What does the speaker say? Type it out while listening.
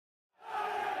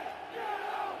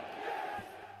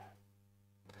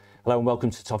Hello and welcome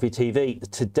to Toffee TV.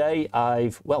 Today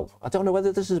I don't know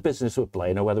whether this is a business we're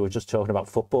playing or whether we're just talking about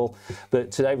football, but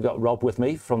today we've got Rob with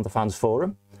me from the Fans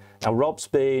Forum. Now, Rob's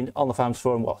been on the Fans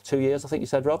Forum, what, 2 years, I think you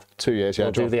said, Rob? 2 years, yeah.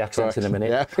 We'll do the accent in a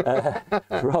minute. Yeah.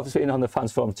 Rob's been on the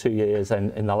Fans Forum 2 years,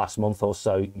 and in the last month or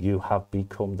so, you have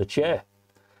become the chair.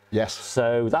 Yes.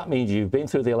 So that means you've been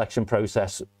through the election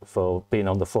process for being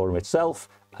on the forum itself,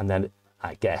 and then,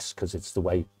 I guess, because it's the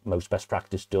way most best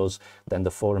practice does, then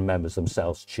the forum members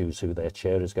themselves choose who their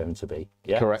chair is going to be.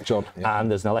 Yeah? Correct, John. Yeah.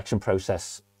 And there's an election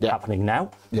process happening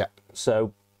now. Yeah.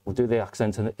 So we'll do the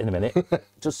accent in a minute.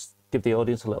 Just give the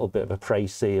audience a little bit of a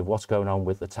précis of what's going on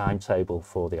with the timetable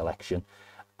for the election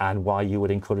and why you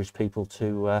would encourage people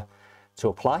to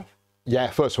apply.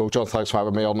 Yeah, first of all, John, thanks for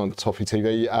having me on Toffee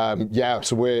TV. Yeah,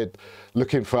 so we're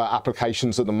looking for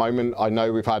applications at the moment. I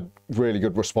know we've had really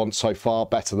good response so far,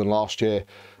 better than last year,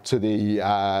 to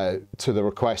the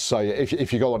request. So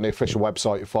if you go on the official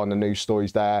website, you'll find the news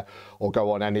stories there, or go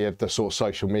on any of the sort of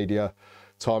social media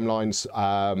timelines,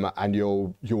 and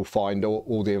you'll find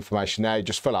all the information there.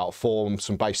 Just fill out a form,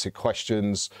 some basic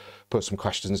questions, put some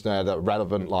questions there that are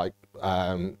relevant, like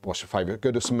what's your favourite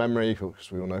Goodison memory,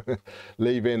 because we all know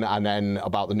leaving, and then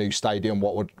about the new stadium,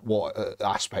 what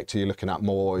aspect are you looking at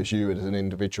more as you as an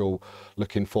individual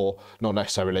looking for, not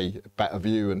necessarily better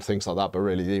view and things like that, but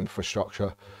really the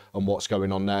infrastructure and what's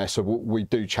going on there. So we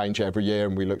do change it every year,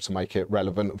 and we look to make it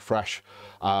relevant and fresh.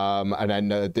 And then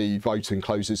the voting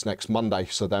closes next Monday,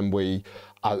 so then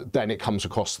then it comes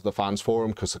across to the Fans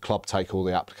Forum, because the club take all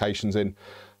the applications in,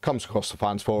 comes across the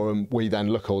Fans Forum. We then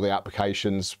look at all the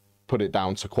applications, put it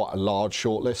down to quite a large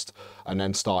shortlist, and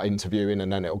then start interviewing,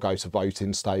 and then it'll go to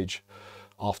voting stage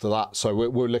after that. So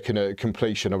we're looking at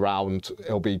completion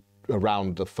it'll be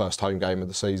around the first home game of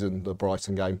the season, the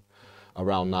Brighton game,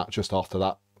 around that, just after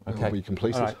that. Okay. It'll be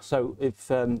completed. All right. So if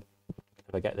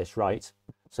I get this right,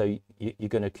 so you're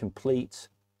going to complete.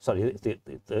 Sorry,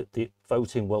 the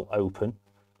voting will open,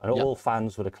 and all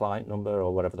fans with a client number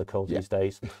or whatever they're called these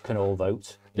days can all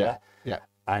vote. Yeah.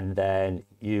 And then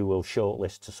you will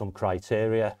shortlist to some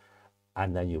criteria,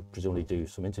 and then you'll presumably do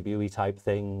some interviewee type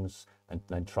things, and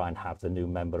then try and have the new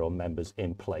member or members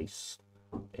in place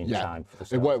in time for the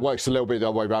start. It works a little bit the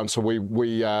other way around. So we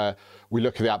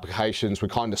look at the applications, we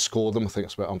kind of score them. I think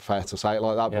it's a bit unfair to say it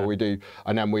like that, but we do.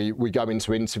 And then we go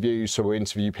into interviews. So we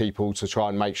interview people to try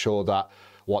and make sure that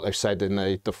what they've said in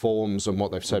the forms and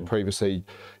what they've said previously,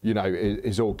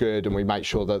 is all good. And we make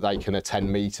sure that they can attend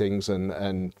meetings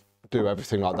and do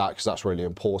everything like that, because that's really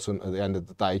important at the end of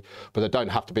the day. But they don't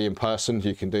have to be in person.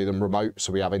 You can do them remote.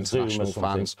 So we have international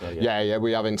fans. Yeah,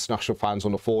 we have international fans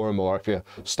on the forum, or if you're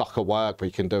stuck at work,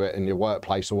 we can do it in your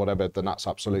workplace or whatever, then that's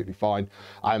absolutely fine.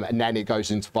 And then it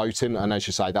goes into voting, and as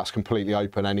you say, that's completely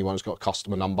open. Anyone who's got a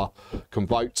customer number can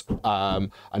vote, and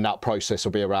that process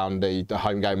will be around the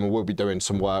home game, and we'll be doing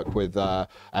some work with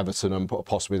Everton and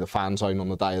possibly the fan zone on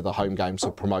the day of the home game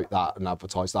to promote that and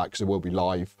advertise that, because it will be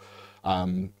live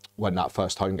when that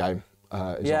first home game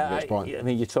is on. I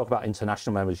mean, you talk about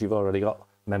international members. You've already got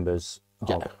members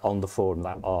on the forum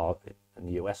that are in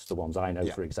the US, the ones I know,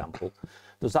 for example.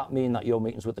 Does that mean that your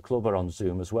meetings with the club are on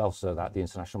Zoom as well, so that the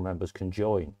international members can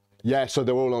join? Yeah, so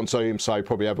they're all on Zoom. So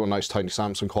probably everyone knows Tony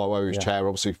Sampson quite well, who's chair,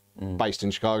 obviously based in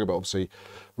Chicago, but obviously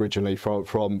originally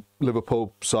from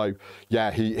Liverpool. So yeah,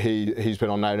 he's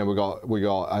been on there, and we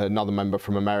got another member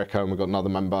from America, and we've got another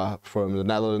member from the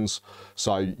Netherlands.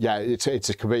 So yeah, it's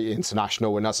a completely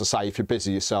international. And as I say, if you're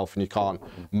busy yourself and you can't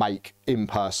make in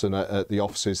person at the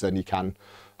offices, then you can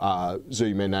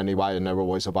Zoom in anyway, and they're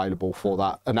always available for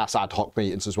that. And that's ad hoc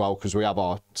meetings as well, because we have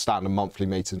our standard monthly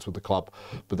meetings with the club,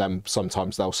 but then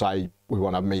sometimes they'll say we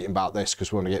want to have a meeting about this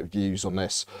because we want to get views on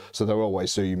this, so they're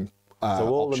always Zoom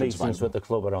so all the meetings available with the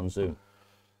club are on Zoom?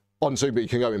 On Zoom, but you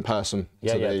can go in person.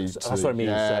 That's what I mean.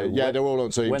 Yeah, they're all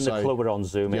on Zoom. When the club are on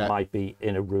Zoom, it might be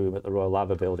in a room at the Royal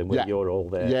Albert Building where you're all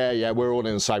there. Yeah, we're all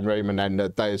in the same room, and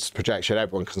then there's projection.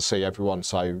 Everyone can see everyone,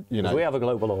 so we have a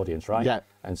global audience, right? Yeah.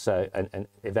 And so, and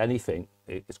if anything,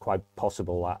 it's quite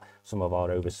possible that some of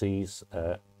our overseas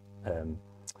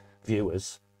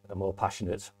viewers are more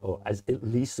passionate, or at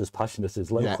least as passionate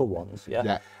as local ones.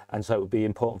 And so it would be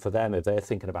important for them, if they're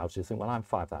thinking about it, think, well, I'm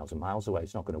 5,000 miles away,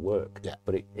 it's not going to work.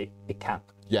 But it can.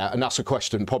 Yeah, and that's a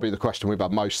question, probably the question we've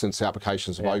had most since the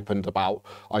applications have opened, about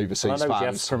overseas fans. I know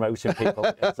Jeff's promoting people.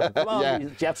 Like, come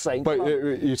on, Jeff's saying, but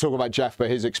you talk about Jeff, but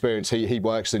his experience, he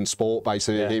works in sport,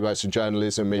 basically. He works in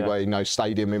journalism, where he knows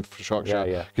stadium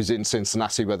infrastructure. Because in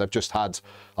Cincinnati, where they've just had,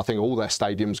 I think all their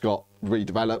stadiums got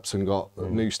redeveloped and got a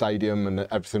new stadium and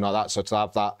everything everything like that. So to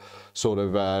have that sort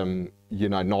of you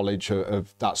know, knowledge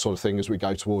of that sort of thing as we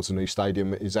go towards a new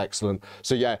stadium is excellent.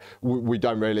 So yeah, we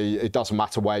don't really, it doesn't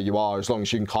matter where you are, as long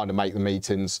as you can kind of make the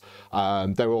meetings.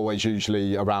 They're always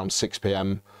usually around 6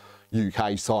 p.m.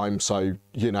 UK time, so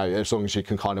you know, as long as you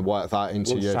can kind of work that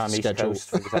into your schedule.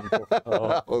 East Coast, for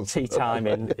example, or tea time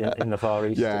in the Far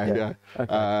East. Yeah.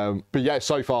 Okay. But yeah,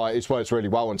 so far it's worked really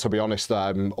well, and to be honest,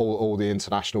 all the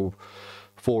international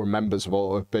forum members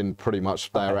have been pretty much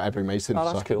there at every meeting. Oh,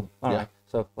 that's cool. All right.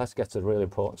 So let's get to the really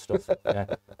important stuff. Yeah.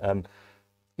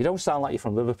 You don't sound like you're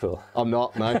from Liverpool. I'm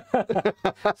not, no.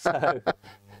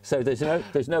 So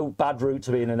there's no bad route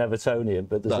to being an Evertonian,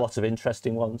 but there's lots of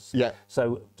interesting ones. Yeah.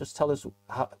 So just tell us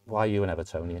why you're an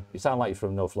Evertonian. You sound like you're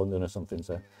from North London or something.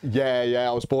 So. Yeah.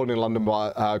 I was born in London,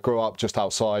 but grew up just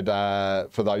outside.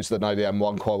 For those that know the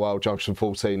M1 quite well, Junction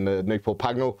 14, Newport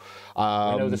Pagnell.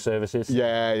 I know the services.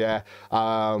 Yeah.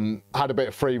 Had a bit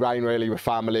of free reign really with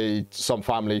family. Some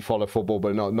family follow football,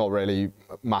 but not really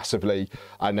massively.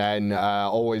 And then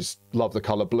always loved the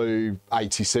colour blue.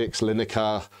 86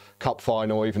 Lineker Cup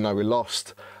final, even though we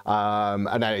lost,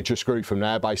 and then it just grew from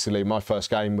there. Basically, my first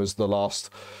game was the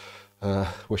last,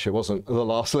 wish it wasn't the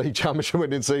last league championship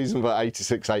winning season, but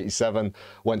 86-87,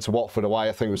 went to Watford away.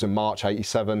 I think it was in March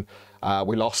 87.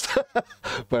 We lost,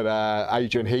 but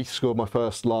Adrian Heath scored my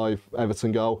first live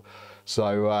Everton goal.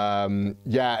 So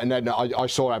yeah, and then I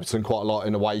saw Everton quite a lot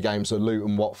in away games at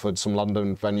Luton, Watford, some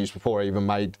London venues before I even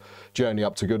made journey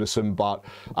up to Goodison. But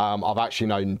I've actually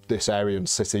known this area and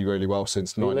city really well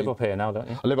since. You live up here now, don't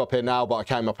you? I live up here now, but I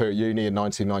came up here at uni in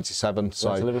 1997.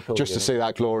 So just to see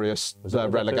that glorious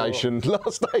relegation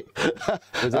last day.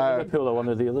 Was it Liverpool or one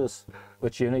of the others?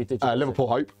 Which uni did you? Liverpool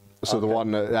Hope. So the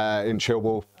one in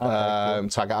Chilwell,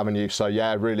 Taggart Avenue. So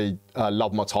yeah, really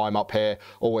loved my time up here.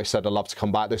 Always said I'd love to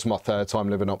come back. This is my third time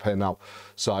living up here now.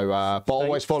 So, but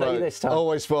always follow.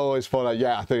 Always follow.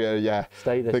 Yeah, I think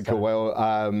think I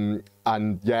will.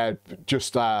 And yeah,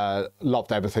 just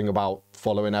loved everything about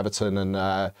following Everton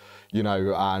and you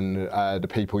know, and the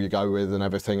people you go with and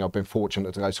everything. I've been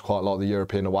fortunate to go to quite a lot of the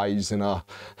European aways in don't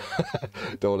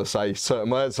want to say certain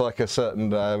words like a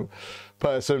certain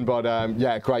person, but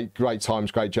yeah, great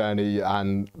times, great journey,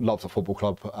 and love the football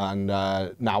club, and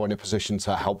now in a position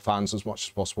to help fans as much as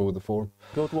possible with the forum.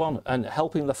 Good one. And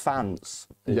helping the fans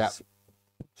is,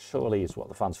 surely is what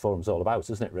the fans forum's all about,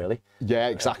 isn't it, really? Yeah,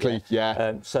 exactly.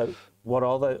 So what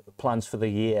are the plans for the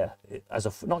year as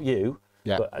not you,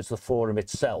 but as the forum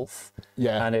itself?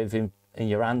 And if in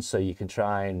your answer you can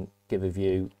try and give a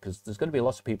view, because there's going to be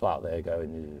lots of people out there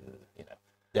going, you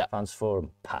know, fans forum,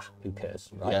 who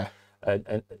cares, right?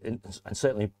 And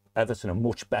certainly Everton are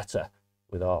much better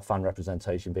with our fan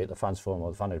representation, be it the fans forum or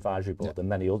the fan advisory board, than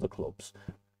many other clubs.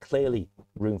 Clearly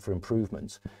room for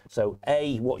improvement. So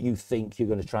what you think you're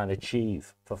going to try and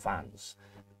achieve for fans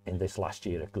in this last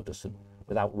year at Goodison,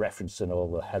 without referencing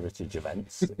all the heritage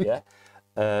events,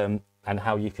 and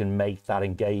how you can make that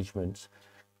engagement,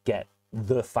 get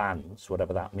the fans,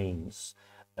 whatever that means,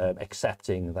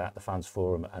 accepting that the fans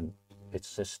forum and its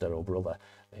sister or brother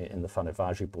in the fan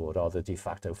advisory board are the de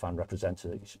facto fan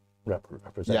representatives, right?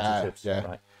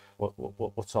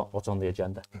 What's on the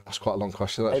agenda? That's quite a long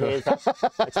question. It is.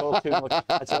 I talk too much.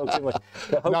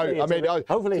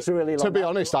 Hopefully it's a really long, to be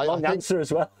honest, long answer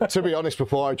as well. To be honest,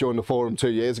 before I joined the forum 2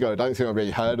 years ago, I don't think I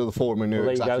really heard of the forum and knew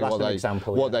exactly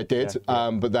what they did.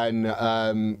 But then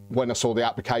when I saw the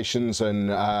applications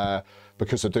and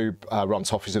because I do run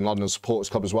Toffees in London Supporters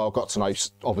Club as well, got to know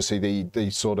obviously the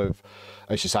sort of,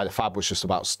 as you say, the fab was just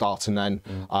about starting then,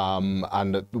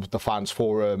 and the fans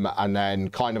forum, and then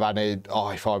kind of added,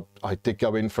 if I did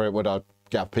go in for it, would I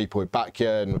get people with back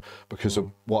here? And because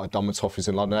of what I'd done with Toffees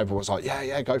in London, everyone was like,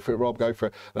 yeah, go for it, Rob, go for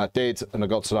it. And I did, and I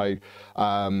got to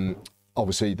know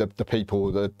obviously the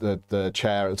people, the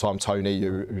chair at the time, Tony,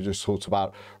 who just talked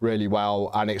about really well,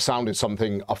 and it sounded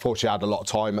something. Unfortunately, I had a lot of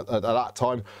time at that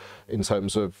time in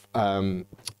terms of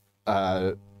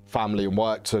family and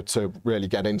work to really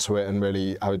get into it and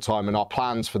really have time. And our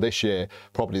plans for this year,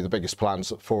 probably the biggest plans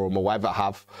that Forum will ever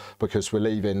have, because we're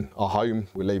leaving our home,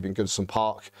 we're leaving Goodison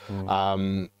Park,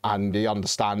 and the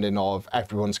understanding of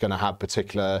everyone's going to have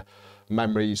particular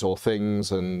memories or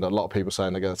things, and a lot of people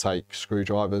saying they're going to take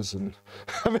screwdrivers and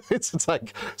to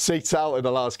take seats out in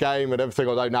the last game and everything.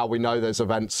 Although now we know there's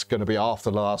events going to be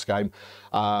after the last game,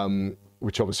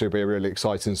 which obviously will be really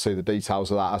exciting to see the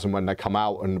details of that as and when they come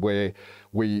out. And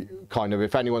we kind of,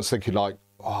 if anyone's thinking like,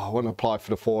 I want to apply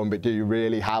for the forum, but do you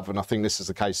really have? And I think this is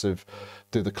the case of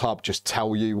do the club just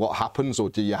tell you what happens, or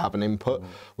do you have an input?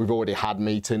 We've already had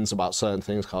meetings about certain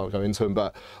things, can't go into them,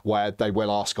 but where they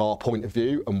will ask our point of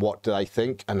view and what do they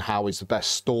think and how is the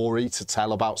best story to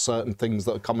tell about certain things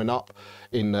that are coming up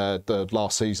in the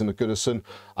last season of Goodison.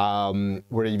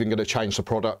 We're even going to change the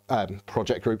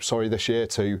project group, this year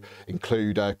to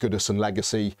include a Goodison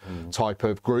Legacy type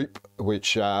of group,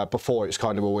 which before it's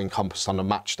kind of all encompassed under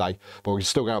match day, but we're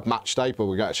still going to have match day, but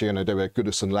we're actually going to do a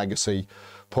Goodison Legacy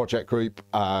project group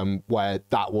where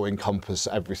that will encompass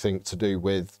everything to do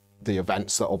with the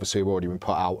events that obviously have already been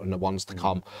put out and the ones to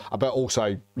come, but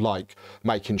also like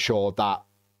making sure that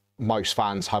most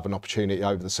fans have an opportunity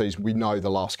over the season. We know the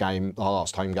last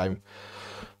home game,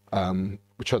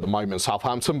 which at the moment is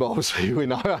Southampton, but obviously we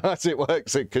know as it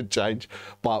works, it could change.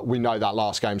 But we know that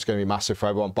last game is going to be massive for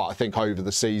everyone. But I think over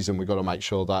the season, we've got to make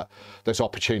sure that there's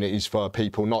opportunities for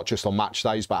people, not just on match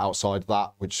days, but outside of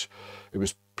that, which it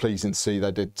was pleasing to see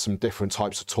they did some different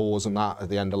types of tours and that at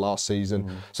the end of last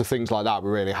season. So things like that,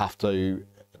 we really have to,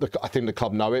 I think the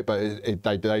club know it, but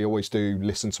they always do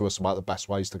listen to us about the best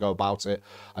ways to go about it.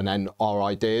 And then our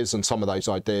ideas, and some of those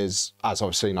ideas, as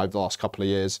I've seen over the last couple of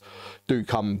years, do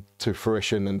come to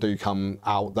fruition and do come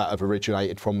out that have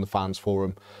originated from the Fans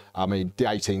Forum. I mean, the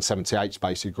 1878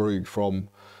 basically grew from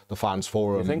the Fans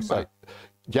Forum. You think so?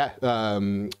 Yeah, I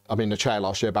mean, the chair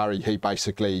last year, Barry, he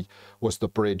basically was the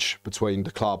bridge between the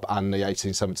club and the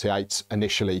 1878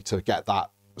 initially to get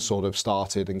that sort of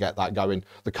started and get that going.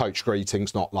 The coach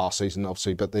greetings, not last season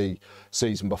obviously, but the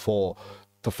season before,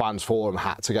 the Fans Forum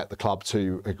had to get the club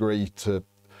to agree to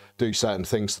do certain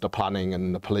things to the planning,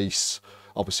 and the police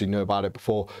obviously knew about it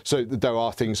before. So there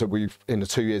are things that we've, in the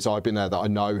 2 years I've been there, that I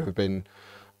know have been,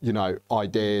 you know,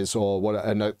 ideas or what,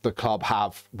 and the club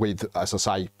have with, as I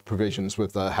say, provisions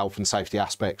with the health and safety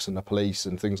aspects and the police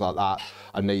and things like that.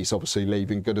 And these obviously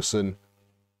leaving Goodison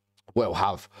will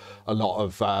have a lot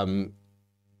of,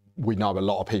 we know a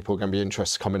lot of people are going to be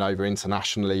interested coming over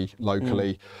internationally,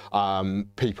 locally,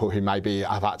 people who maybe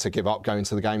have had to give up going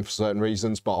to the game for certain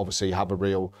reasons, but obviously have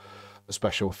a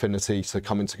special affinity to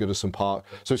come into Goodison Park.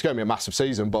 So it's going to be a massive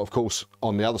season, but of course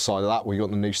on the other side of that we've got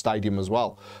the new stadium as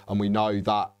well, and we know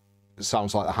that it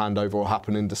sounds like the handover will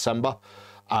happen in December,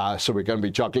 so we're going to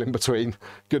be juggling between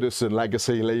Goodison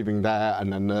Legacy leaving there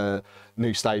and then the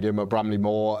new stadium at Bramley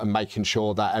Moor, and making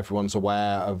sure that everyone's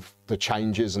aware of the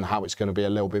changes and how it's going to be a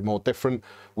little bit more different.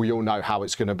 We all know how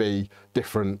it's going to be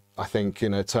different, I think,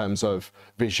 in terms of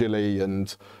visually,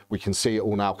 and we can see it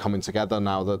all now coming together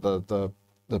now that the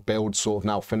build sort of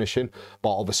now finishing.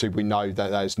 But obviously we know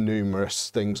that there's numerous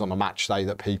things on a match day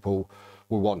that people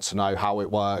will want to know how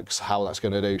it works, how that's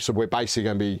going to do. So we're basically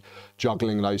going to be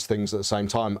juggling those things at the same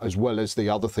time, as well as the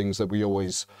other things that we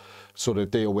always sort of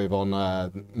deal with on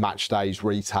match days: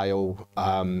 retail,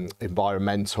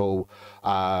 environmental.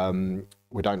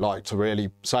 We don't like to really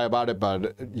say about it,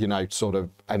 but you know, sort of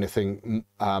anything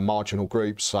marginal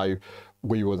groups. So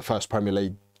we were the first Premier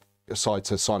League side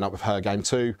to sign up with Her Game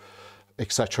 2,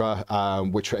 etc.,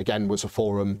 which again was a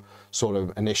forum sort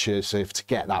of initiative to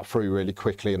get that through really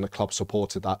quickly, and the club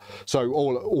supported that. So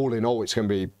all in all, it's going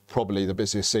to be probably the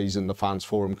busiest season the Fans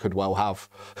Forum could well have.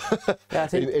 Yeah, I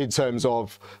think in terms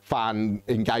of fan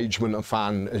engagement and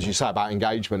fan, as you say about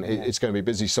engagement, it's going to be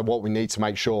busy. So what we need to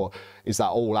make sure is that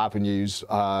all avenues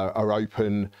are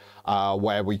open,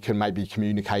 where we can maybe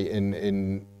communicate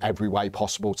in every way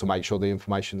possible to make sure the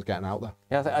information is getting out there.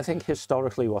 Yeah, I think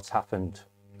historically what's happened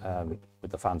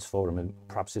with the Fans Forum, and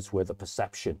perhaps it's where the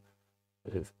perception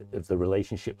of the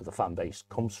relationship with the fan base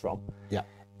comes from,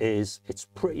 is it's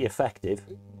pretty effective,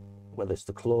 whether it's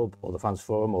the club or the Fans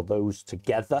Forum or those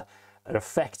together, are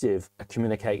effective at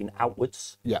communicating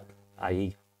outwards,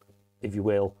 i.e., if you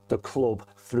will, the club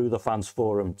through the Fans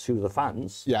Forum to the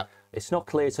fans. It's not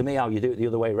clear to me how you do it the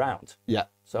other way around.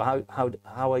 So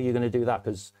how are you going to do that?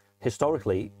 Because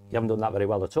historically you haven't done that very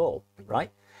well at all, right?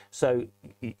 So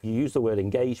you use the word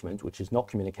engagement, which is not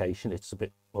communication, it's a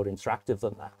bit more interactive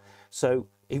than that. So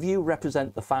if you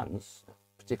represent the fans,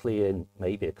 particularly in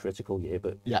maybe a critical year,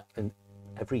 but in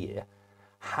every year,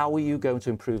 how are you going to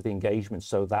improve the engagement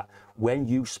so that when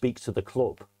you speak to the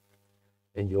club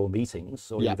in your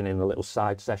meetings, or even in the little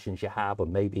side sessions you have, or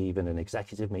maybe even an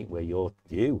executive meet where you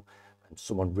and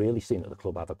someone really seen at the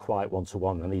club have a quiet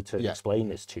one-to-one, I need to explain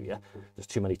this to you, there's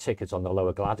too many tickets on the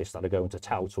Lower Gladys that are going to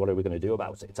tout, what are we going to do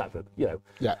about it, type of, you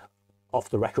know, off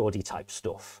the recordy type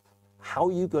stuff. How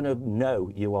are you going to know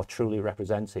you are truly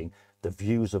representing the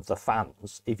views of the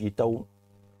fans if you don't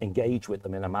engage with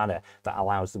them in a manner that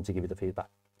allows them to give you the feedback?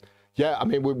 Yeah, I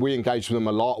mean, we engage with them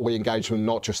a lot. We engage with them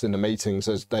not just in the meetings.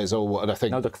 There's all, and I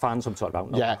think... No, the fans I'm talking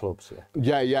about, not the clubs.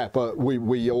 Yeah, but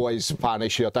we always fan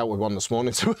issue. I dealt with one this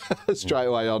morning straight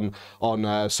away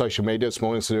on social media this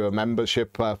morning to do a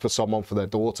membership for someone for their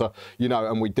daughter, you know,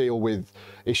 and we deal with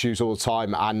issues all the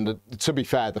time. And to be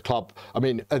fair, the club, I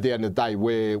mean, at the end of the day,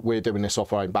 we're doing this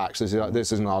off our own backs. This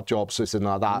isn't our job, so this isn't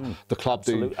like that. The club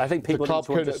do... I think people need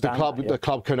to understand that, the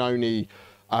club can only...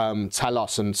 tell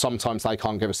us, and sometimes they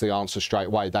can't give us the answer straight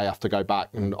away. They have to go back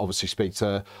and obviously speak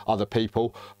to other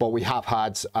people. But we have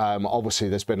had, obviously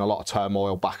there's been a lot of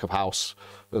turmoil back of house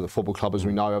at the football club, as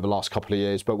we know, over the last couple of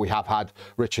years. But we have had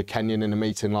Richard Kenyon in a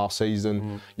meeting last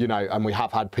season, you know, and we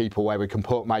have had people where we can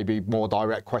put maybe more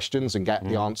direct questions and get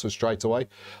the answers straight away.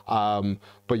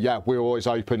 But yeah, we're always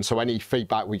open. So any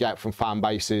feedback we get from fan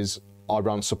bases, I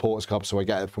run supporters clubs, so I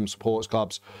get it from supporters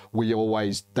clubs. We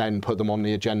always then put them on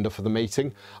the agenda for the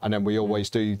meeting, and then we always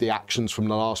do the actions from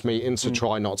the last meeting to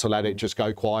try not to let it just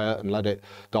go quiet and let it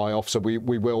die off. So we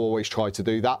will always try to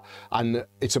do that, and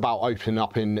it's about opening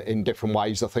up in different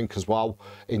ways, I think, as well,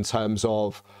 in terms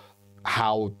of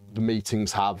how the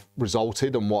meetings have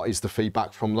resulted and what is the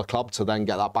feedback from the club to then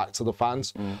get that back to the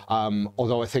fans.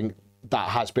 Although I think that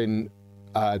has been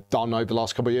done over the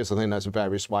last couple of years. I think there's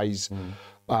various ways,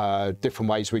 different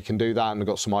ways we can do that, and we've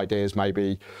got some ideas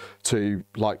maybe to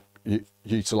like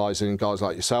utilising guys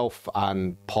like yourself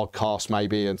and podcasts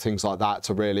maybe and things like that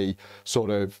to really sort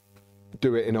of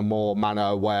do it in a more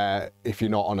manner where if you're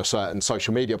not on a certain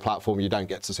social media platform, you don't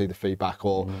get to see the feedback,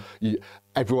 or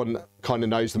everyone kind of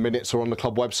knows the minutes are on the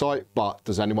club website, but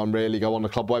does anyone really go on the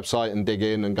club website and dig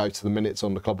in and go to the minutes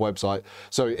on the club website?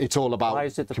 So it's all about Why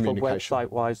is it the club website?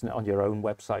 Why isn't it on your own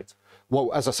website?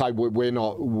 Well, as I say, we're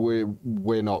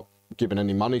not giving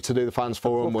any money to do the fans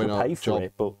forum. We're not pay for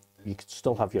it, but you could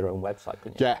still have your own website,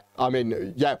 couldn't you? Yeah, I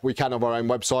mean, yeah, we can have our own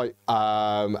website,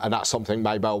 and that's something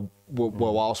maybe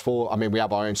we'll ask for. I mean, we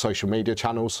have our own social media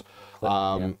channels.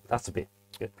 That's a bit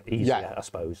easier, I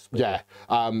suppose. But yeah,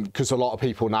 because a lot of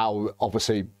people now,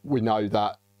 obviously, we know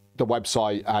that the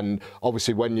website, and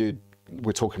obviously when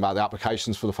we're talking about the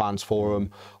applications for the fans forum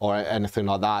or anything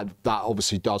like that, that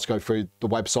obviously does go through the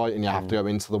website, and you have to go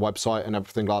into the website and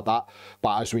everything like that.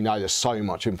 But as we know, there's so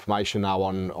much information now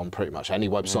on pretty much any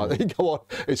website that you go on.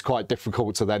 It's quite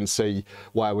difficult to then see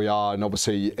where we are. And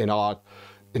obviously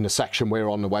in the section we're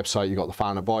on the website, you've got the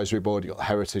Fan Advisory Board, you've got the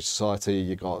Heritage Society,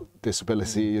 you've got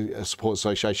Disability Support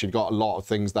Association, you've got a lot of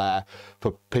things there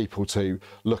for people to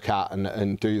look at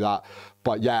and do that.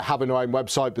 But yeah, having our own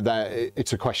website, but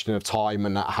it's a question of time,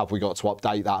 and have we got to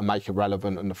update that and make it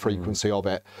relevant, and the frequency of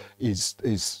it is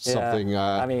something.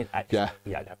 I mean,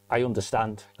 I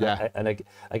understand. Yeah. And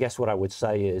I guess what I would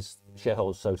say is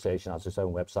Shareholders Association has its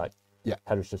own website. Yeah.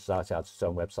 Heritage Society has its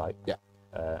own website. Yeah.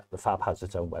 The FAB has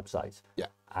its own website. Yeah.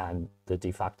 And the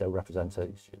de facto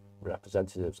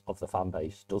representatives of the fan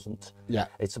base doesn't. Yeah.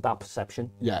 It's about perception.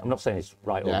 Yeah. I'm not saying it's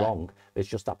right or wrong. It's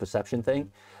just that perception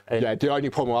thing. And yeah. The only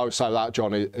problem I would say that,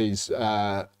 John, is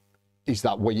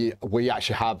that we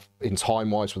actually have, in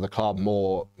time-wise with the club,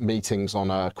 more meetings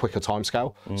on a quicker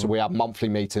timescale. So we have monthly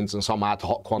meetings and some ad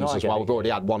hoc ones as well. We've already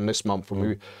had one this month,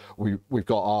 and we've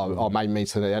got our main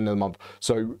meeting at the end of the month.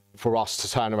 So for us to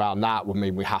turn around that would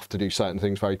mean we have to do certain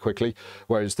things very quickly,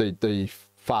 whereas the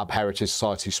FAB Heritage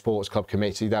Society Sports Club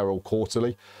Committee, they're all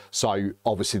quarterly. So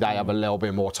obviously they have a little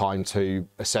bit more time to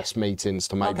assess meetings,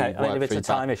 to maybe work I mean, if it's feedback.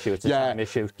 a time issue, it's a time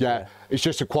issue. Yeah, it's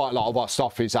just quite a lot of our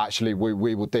stuff is actually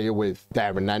we will deal with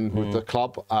there and then with the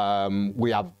club. We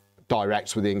have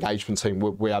direct with the engagement team.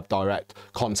 We have direct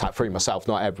contact through myself,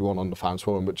 not everyone on the fans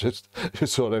forum, but just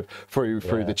sort of through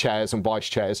the chairs and vice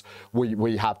chairs.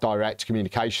 We have direct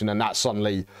communication, and that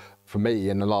suddenly, for me,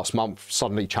 in the last month,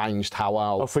 suddenly changed how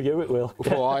I'll... Oh, for you it will.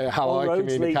 How I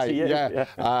communicate. Yeah.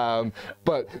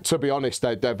 But to be honest,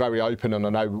 they're very open, and I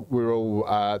know we're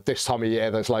all, this time of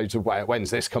year, there's loads of, when's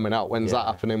this coming out? When's that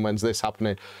happening? When's this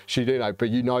happening? But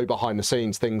you know behind the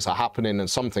scenes things are happening, and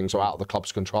some things are out of the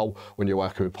club's control when you're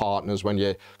working with partners, when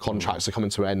your contracts are coming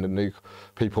to an end and new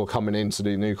people are coming in to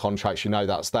do new contracts, you know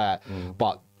that's there.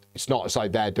 But it's not as though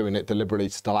they're doing it deliberately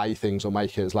to delay things or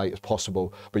make it as late as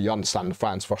possible, but you understand the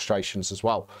fans' frustrations as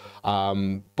well.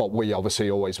 But we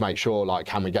obviously always make sure, like,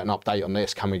 can we get an update on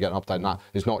this? Can we get an update on that?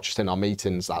 It's not just in our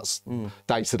meetings, that's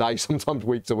day to day, sometimes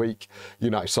week to week, you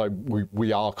know, so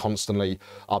we are constantly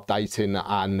updating,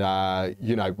 and,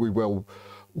 you know, we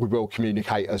will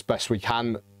communicate as best we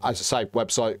can. As I say,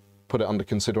 website, put it under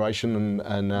consideration,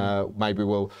 and maybe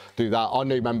we'll do that. Our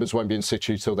new members won't be in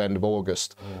situ till the end of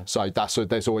August, so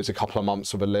there's always a couple of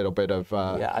months of a little bit of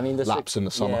lapse in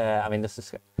the summer. Yeah, I mean,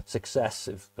 the success,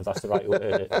 if that's the right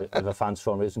word, of a fans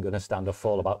forum isn't going to stand or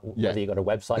fall about whether you've got a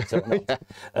website or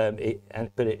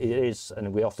not. But it is,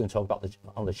 and we often talk about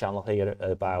on the channel here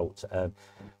about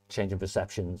changing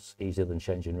perceptions easier than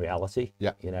changing reality.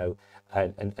 Yeah. You know,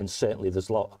 and certainly there's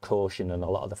a lot of caution and a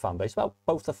lot of the fan base about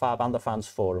both the FAB and the fans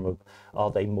forum.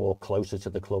 Are they more closer to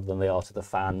the club than they are to the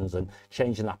fans? And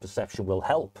changing that perception will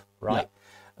help, right?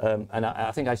 Yeah. And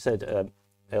I think I said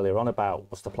earlier on about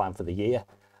what's the plan for the year,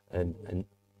 and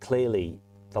clearly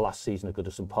the last season at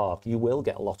Goodison Park, you will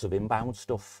get a lot of inbound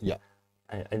stuff. Yeah.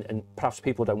 And perhaps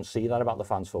people don't see that about the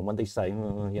fans forum when they say,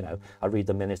 you know, I read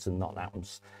the minutes and not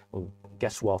happens. Well,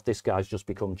 guess what? This guy's just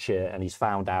become chair, and he's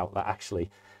found out that actually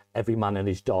every man and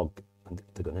his dog, and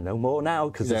they're going to know more now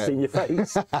because they've seen your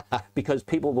face. Because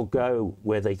people will go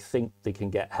where they think they can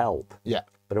get help,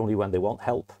 but only when they want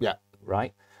help. Yeah.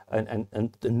 Right?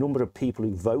 And the number of people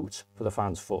who vote for the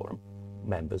fans forum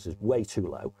members is way too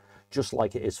low, just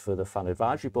like it is for the fan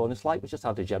advisory board. It's like we just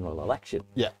had a general election.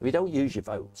 Yeah. If you don't use your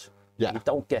vote, you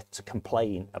don't get to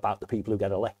complain about the people who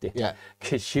get elected,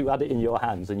 because you had it in your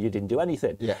hands and you didn't do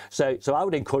anything. So I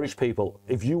would encourage people,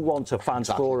 if you want a fans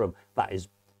forum that is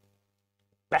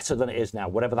better than it is now,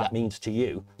 whatever that means to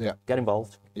you, get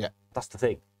involved. That's the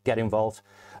thing, get involved.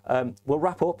 We'll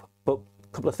wrap up, but a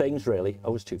couple of things really,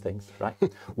 always two things, right?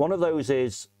 One of those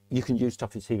is you can use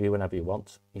Toffee TV whenever you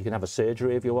want. You can have a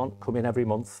surgery if you want, come in every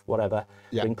month, whatever,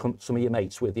 bring some of your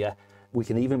mates with you. We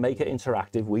can even make it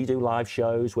interactive. We do live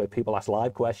shows where people ask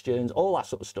live questions, all that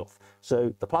sort of stuff.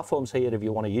 So the platform's here if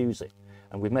you want to use it.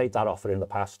 And we've made that offer in the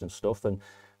past and stuff. And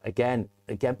again,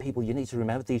 people, you need to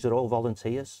remember these are all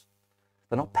volunteers.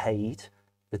 They're not paid.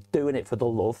 They're doing it for the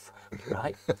love,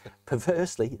 right?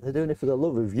 Perversely, they're doing it for the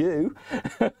love of you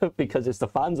because it's the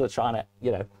fans that are trying to,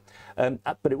 you know.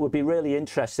 But it would be really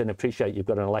interesting, appreciate you've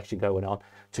got an election going on,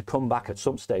 to come back at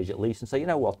some stage at least and say, you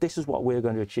know what, this is what we're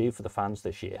going to achieve for the fans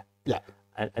this year. Yeah.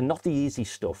 And not the easy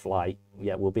stuff like,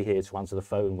 we'll be here to answer the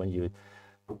phone when you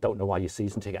don't know why your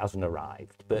season ticket hasn't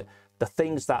arrived. But the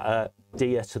things that are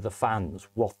dear to the fans,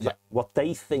 what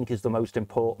they think is the most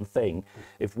important thing,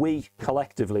 if we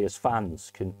collectively as fans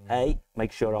can, A,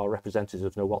 make sure our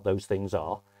representatives know what those things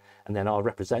are, and then our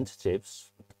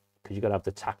representatives, because you've got to have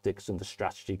the tactics and the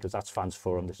strategy, because that's fans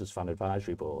forum, this is fan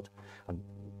advisory board, and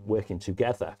working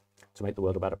together to make the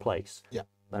world a better place. Yeah.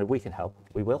 And if we can help,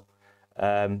 we will.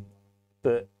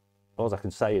 But all I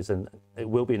can say is, and it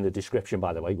will be in the description,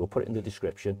 by the way, we'll put it in the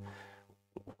description.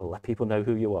 We'll let people know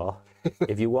who you are.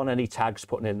 If you want any tags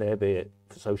putting in there, be it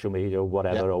for social media or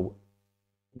whatever, or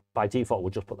by default, we'll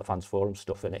just put the fans forum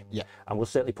stuff in it. Yeah. And we'll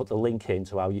certainly put the link in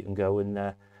to how you can go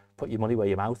and put your money where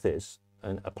your mouth is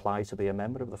and apply to be a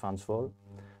member of the fans forum.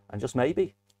 And just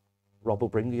maybe Rob will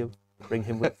bring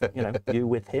him with, you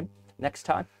with him next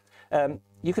time.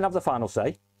 You can have the final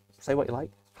say. Say what you like.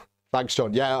 Thanks,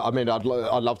 John. Yeah, I mean, I'd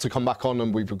love to come back on,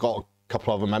 and we've got a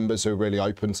couple of other members who are really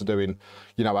open to doing,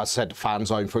 as I said, Fan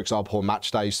Zone, for example, on match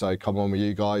day. So come on with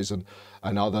you guys and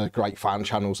other great fan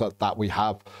channels that we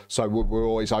have. So we're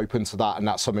always open to that, and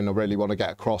that's something I really want to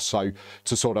get across. So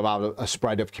to sort of have a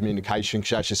spread of communication,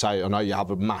 because as you say, I know you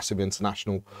have a massive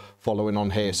international following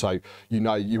on here. So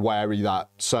you're wary that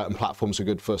certain platforms are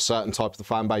good for a certain type of the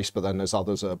fan base, but then there's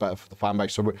others that are better for the fan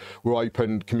base. So we're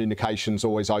open. Communication's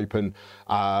always open.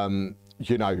 I've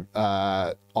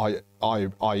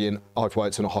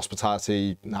worked in a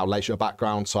hospitality, now leisure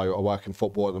background, so I work in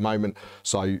football at the moment.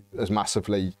 So there's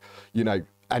massively,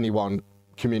 anyone,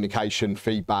 communication,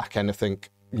 feedback, anything,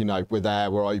 we're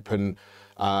there, we're open.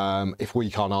 If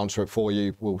we can't answer it for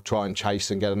you, we'll try and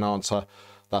chase and get an answer.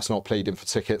 That's not pleading for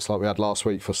tickets like we had last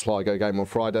week for Sligo game on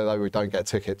Friday, though. We don't get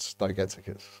tickets.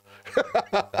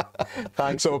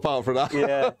 Thanks. So apart from that.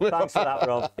 Yeah, thanks for that,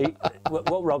 Rob.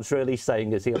 What Rob's really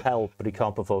saying is he'll help, but he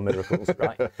can't perform miracles,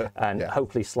 right? And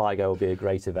hopefully Sligo will be a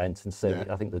great event. And so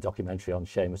I think the documentary on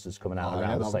Seamus is coming out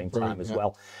around the same time as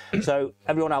well. So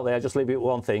everyone out there, just leave you with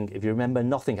one thing. If you remember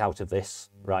nothing out of this,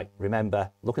 right, remember,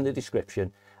 look in the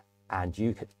description, and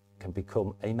you can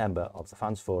become a member of the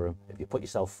Fans Forum if you put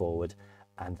yourself forward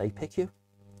and they pick you.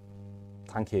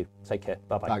 Thank you. Take care.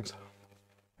 Bye-bye. Thanks.